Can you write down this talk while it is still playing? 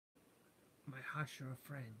Hashira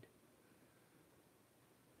friend.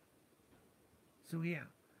 So yeah,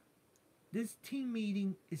 this team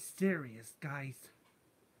meeting is serious, guys.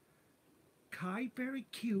 Kai, very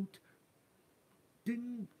cute,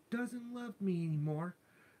 doesn't love me anymore,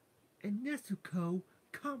 and Nezuko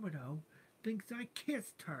Komodo thinks I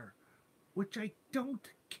kissed her, which I don't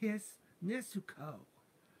kiss Nezuko.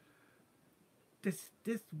 This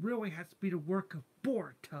really has to be the work of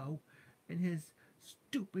Boruto and his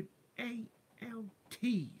stupid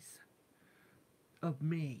ALTs of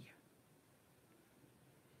me.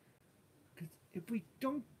 Because if we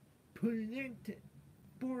don't put an end to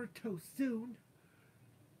Boruto soon,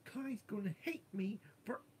 Kai's gonna hate me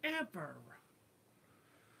forever.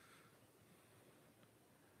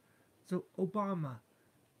 So, Obama,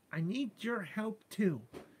 I need your help too.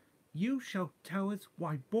 You shall tell us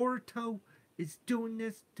why Boruto is doing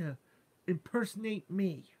this to impersonate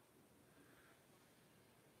me.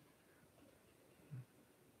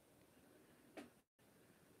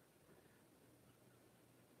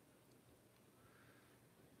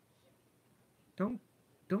 Don't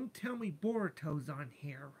don't tell me Boruto's on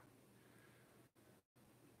here.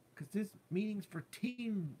 Cause this meeting's for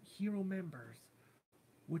team hero members,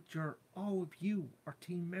 which are all of you are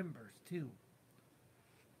team members too.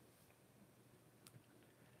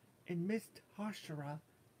 And Miss Hashira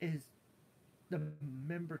is the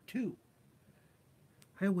member too.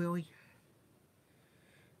 Hi Willie.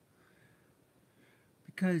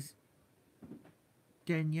 Because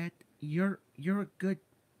then yet you're a good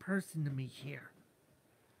person to me here.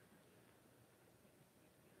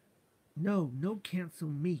 No, cancel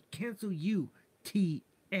me. Cancel you,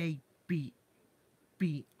 TABBI.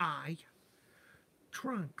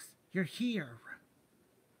 Trunks, you're here.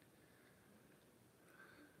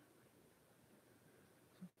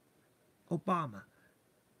 Obama,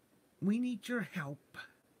 we need your help.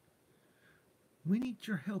 We need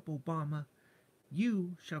your help, Obama.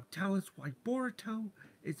 You shall tell us why Boruto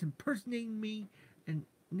is impersonating me and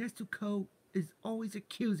Nezuko is always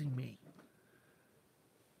accusing me.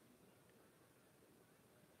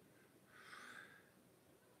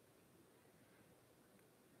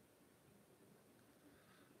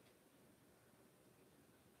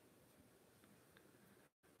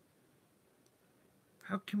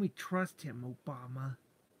 How can we trust him, Obama?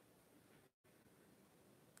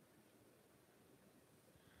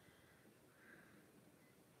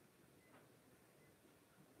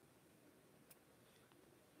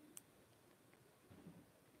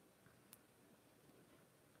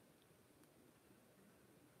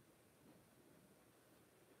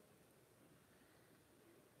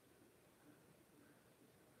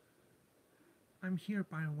 I'm here,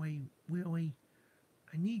 by the way, Willie.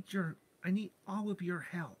 I need all of your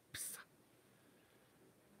helps.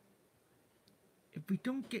 If we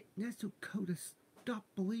don't get Nezuko to stop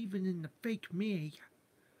believing in the fake me,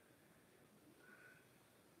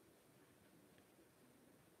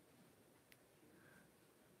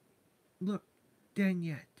 look,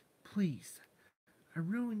 Daniette, please, I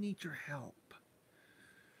really need your help.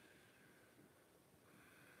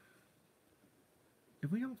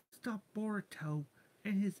 If we don't stop Boruto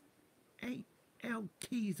and his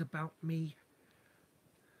ALTs about me,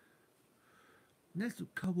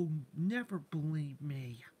 Nezuko will never believe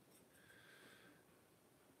me.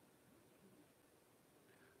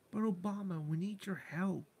 But Obama, we need your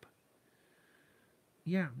help.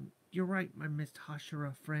 Yeah, you're right, my Miss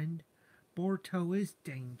Hashira friend. Boruto is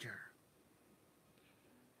danger.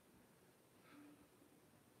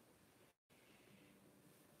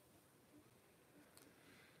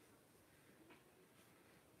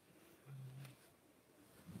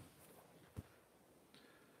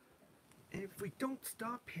 And if we don't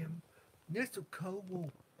stop him, Nezuko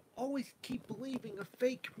will always keep believing a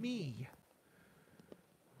fake me.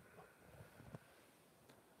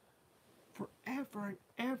 Forever and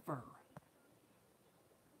ever.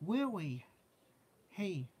 Willie,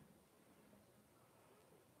 hey.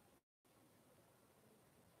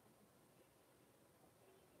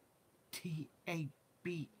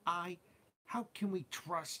 TABI, how can we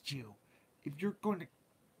trust you if you're going to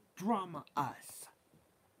drama us?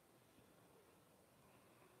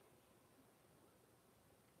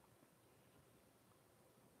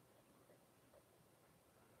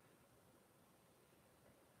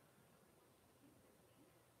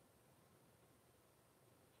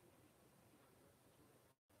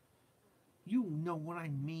 You know what I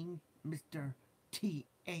mean, Mr.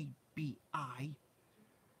 TABI.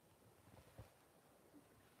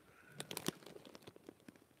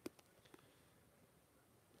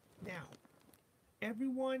 Now,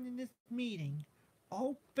 everyone in this meeting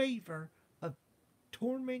all favor of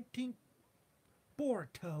tormenting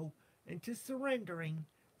Boruto into surrendering,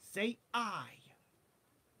 say I.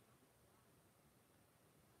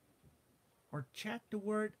 Or chat the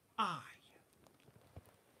word I.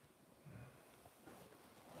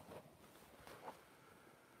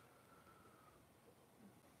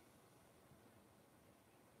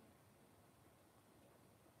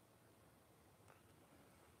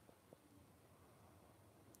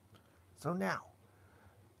 So now,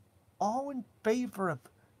 all in favor of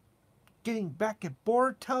getting back at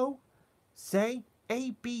Boruto, say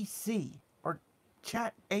ABC or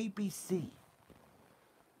chat ABC.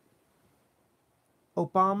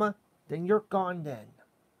 Obama, then you're gone then.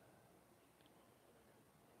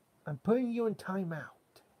 I'm putting you in timeout.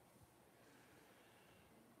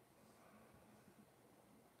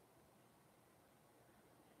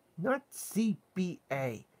 Not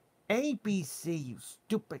CBA. ABC, you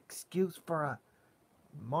stupid excuse for a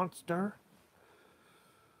monster.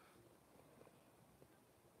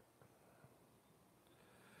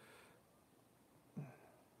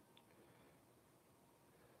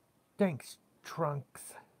 Thanks,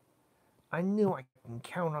 Trunks. I knew I can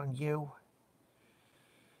count on you.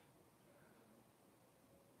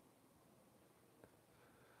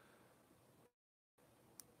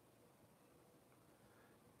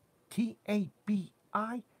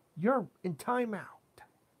 TABI, you're in timeout.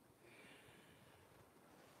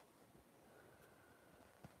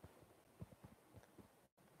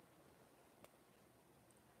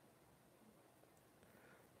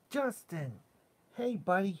 Justin, hey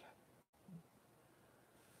buddy.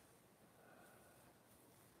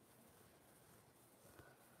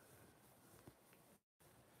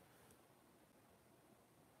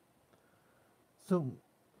 So,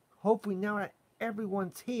 hopefully now that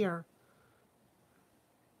everyone's here,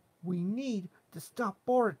 we need to stop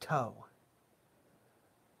Boruto.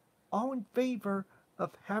 All in favor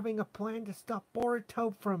of having a plan to stop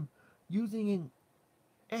Boruto from using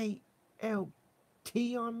an ALT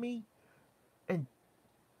on me and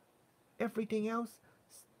everything else,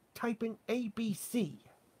 type in ABC.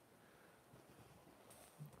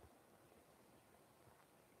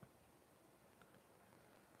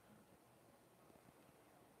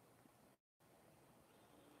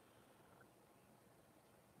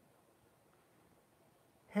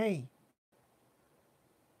 Hey,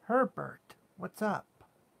 Herbert, what's up?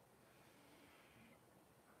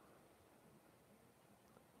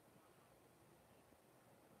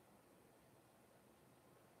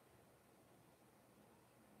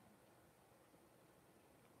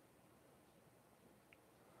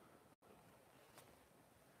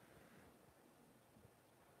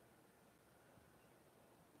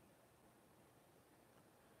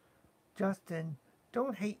 Justin,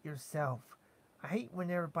 don't hate yourself. I hate when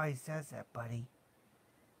everybody says that, buddy.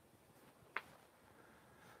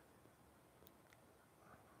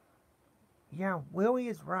 Yeah, Willie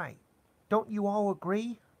is right. Don't you all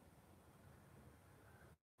agree?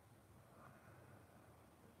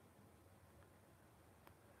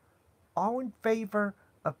 All in favor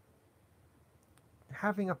of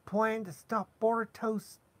having a plan to stop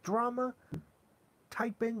Boruto's drama?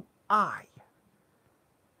 Type in I.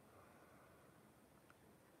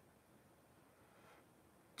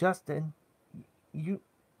 Justin, you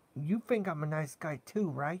think I'm a nice guy too,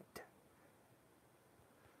 right?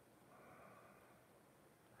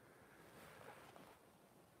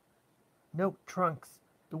 No, Trunks.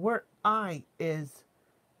 The word I is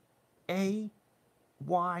AYE.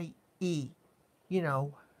 You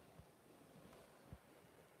know.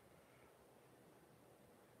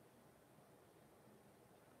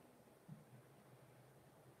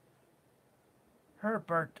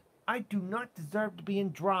 Herbert, I do not deserve to be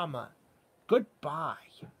in drama. Goodbye.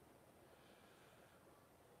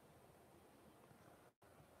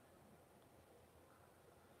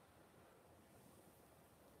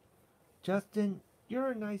 Justin,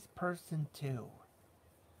 you're a nice person too.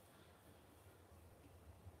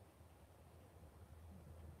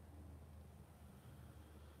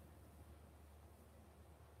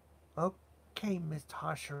 Okay, Miss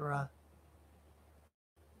Hashira.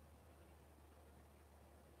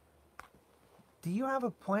 Do you have a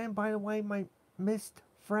plan, by the way, my missed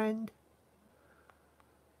friend?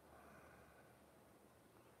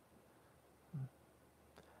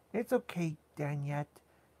 It's okay, Daniette.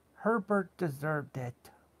 Herbert deserved it.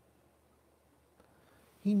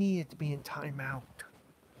 He needed to be in timeout.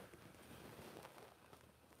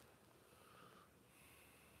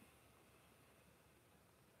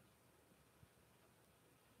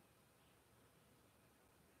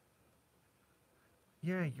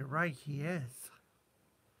 Yeah, you're right, he is.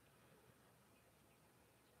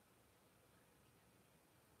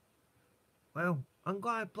 Well, I'm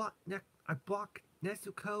glad I blocked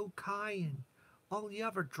Nezuko, Kai, and all the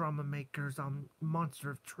other drama makers on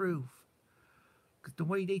Monster of Truth. 'Cause the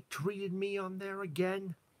way they treated me on there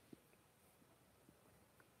again,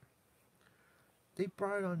 they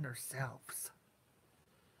brought it on themselves.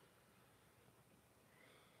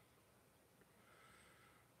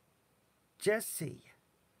 Jesse.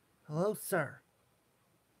 Hello, sir.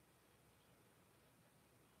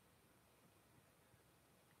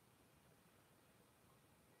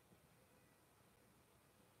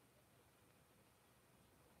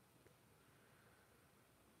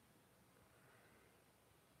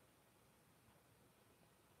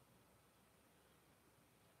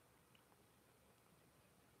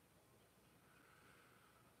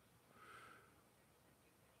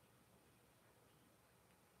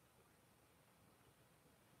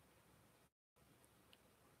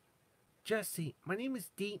 Jesse, my name is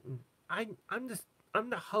Deaton. I'm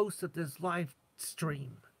the host of this live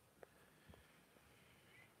stream.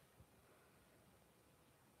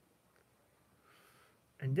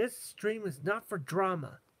 And this stream is not for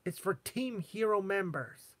drama. It's for Team Hero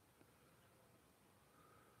members.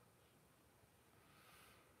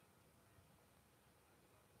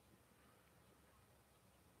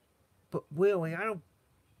 But Willie, I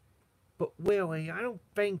don't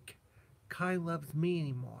think Kai loves me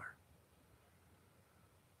anymore.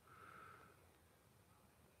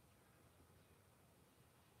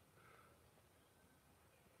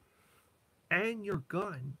 And your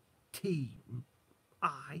gun,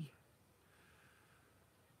 T.I.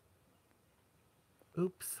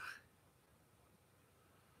 Oops.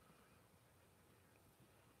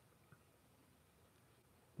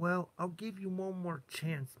 Well, I'll give you one more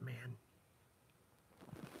chance, man.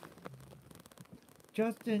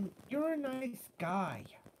 Justin, you're a nice guy.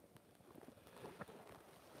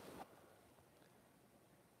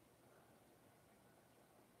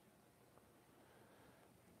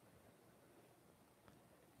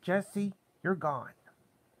 Jesse, you're gone.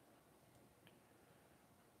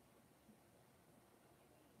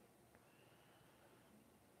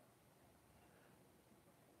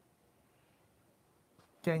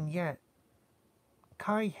 Then yet,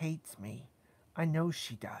 Kai hates me. I know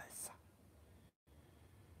she does.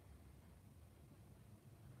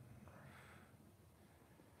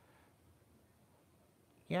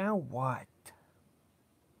 Yeah, what?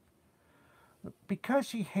 Because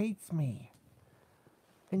she hates me.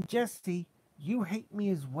 And Jesse, you hate me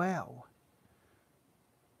as well.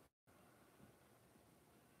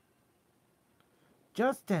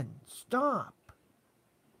 Justin, stop.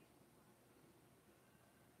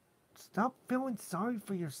 Stop feeling sorry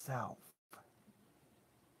for yourself.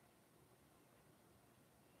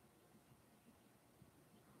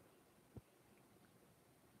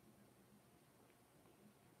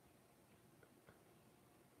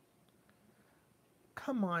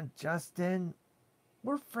 Come on, Justin.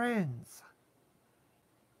 We're friends.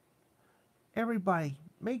 Everybody,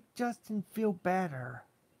 make Justin feel better.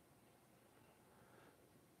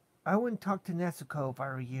 I wouldn't talk to Nezuko if I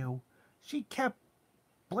were you. She kept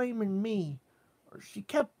blaming me, or she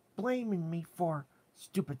kept blaming me for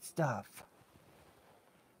stupid stuff.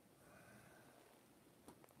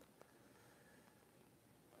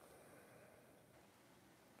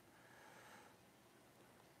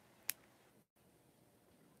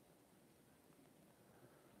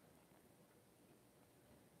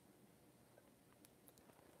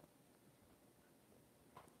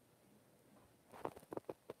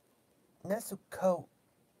 Nezuko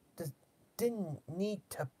didn't need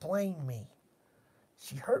to blame me.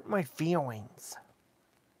 She hurt my feelings.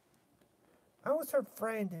 I was her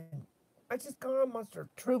friend and I just got on Monster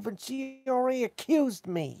of Truth and she already accused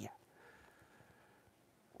me.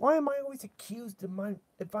 Why am I always accused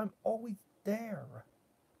if I'm always there?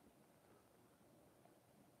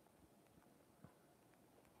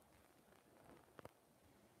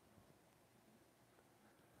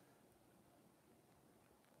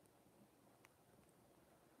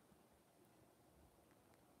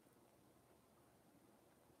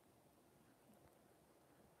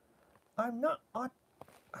 I'm not.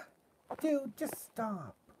 Dude, just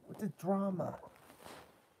stop with the drama.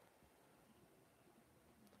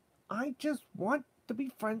 I just want to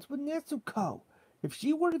be friends with Nezuko. If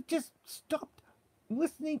she would have just stopped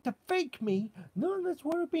listening to fake me, none of this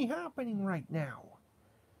would be happening right now.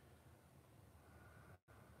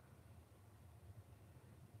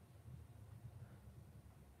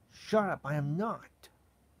 Shut up, I am not.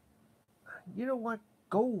 You know what?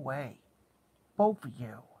 Go away. Both of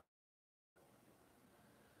you.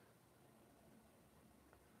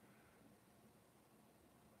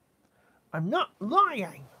 I'm not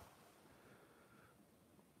lying.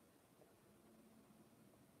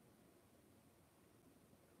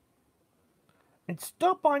 And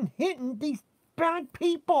stop on hitting these bad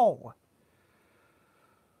people.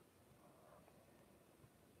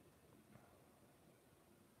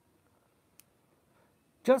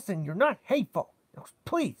 Justin, you're not hateful. Now,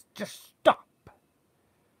 please, just stop.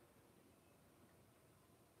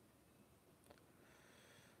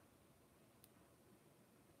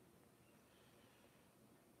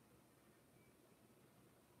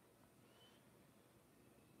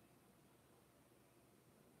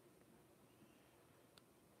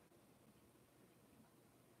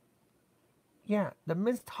 Yeah, the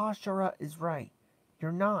Miss Hashira is right.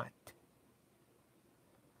 You're not.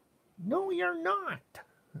 No, you're not.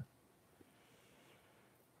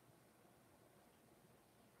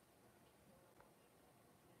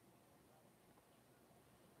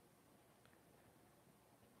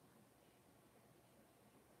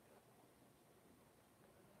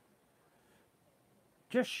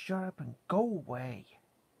 Just shut up and go away.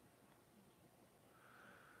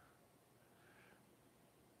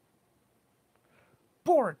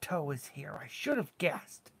 Boruto is here. I should have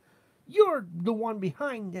guessed. You're the one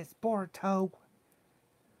behind this, Boruto.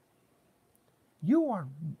 You are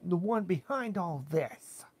the one behind all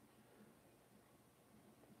this.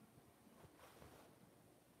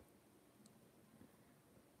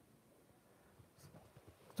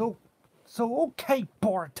 So okay,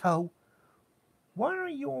 Boruto. Why are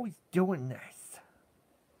you always doing this?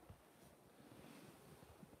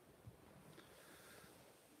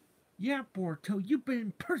 Yeah, Boruto, you've been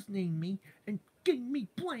impersonating me and getting me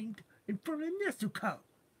blamed in front of Nezuko.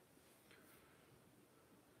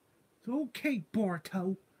 So okay,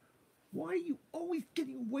 Boruto, why are you always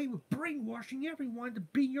getting away with brainwashing everyone to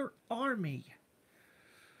be your army?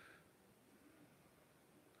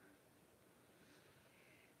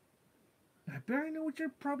 I bet I know what you're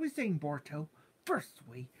probably saying, Boruto.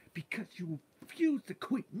 Firstly, because you refuse to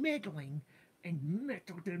quit meddling and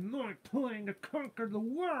meddle in my plan to conquer the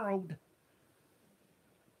world.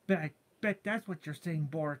 Bet that's what you're saying,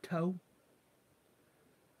 Boruto.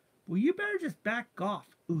 Well, you better just back off,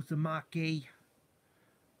 Uzumaki.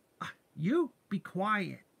 You be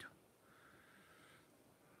quiet.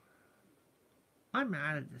 I'm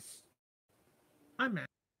out of this. I'm out.